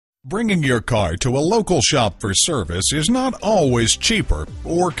Bringing your car to a local shop for service is not always cheaper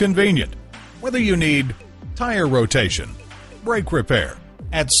or convenient. Whether you need tire rotation, brake repair.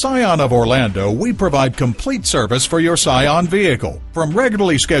 At Scion of Orlando, we provide complete service for your Scion vehicle, from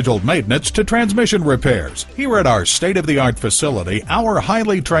regularly scheduled maintenance to transmission repairs. Here at our state-of-the-art facility, our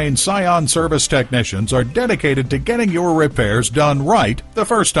highly trained Scion service technicians are dedicated to getting your repairs done right the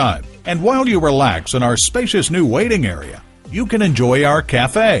first time. And while you relax in our spacious new waiting area, you can enjoy our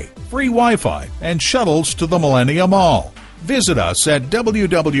cafe, free Wi-Fi, and shuttles to the Millennium Mall. Visit us at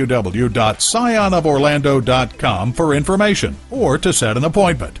www.scionoforlando.com for information or to set an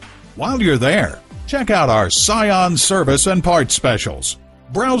appointment. While you're there, check out our Scion service and parts specials.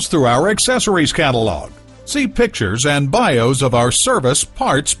 Browse through our accessories catalog. See pictures and bios of our service,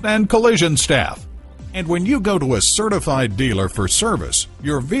 parts, and collision staff. And when you go to a certified dealer for service,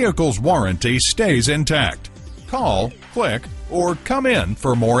 your vehicle's warranty stays intact. Call, click, or come in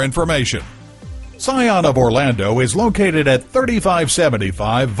for more information. Scion of Orlando is located at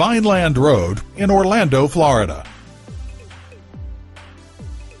 3575 Vineland Road in Orlando, Florida.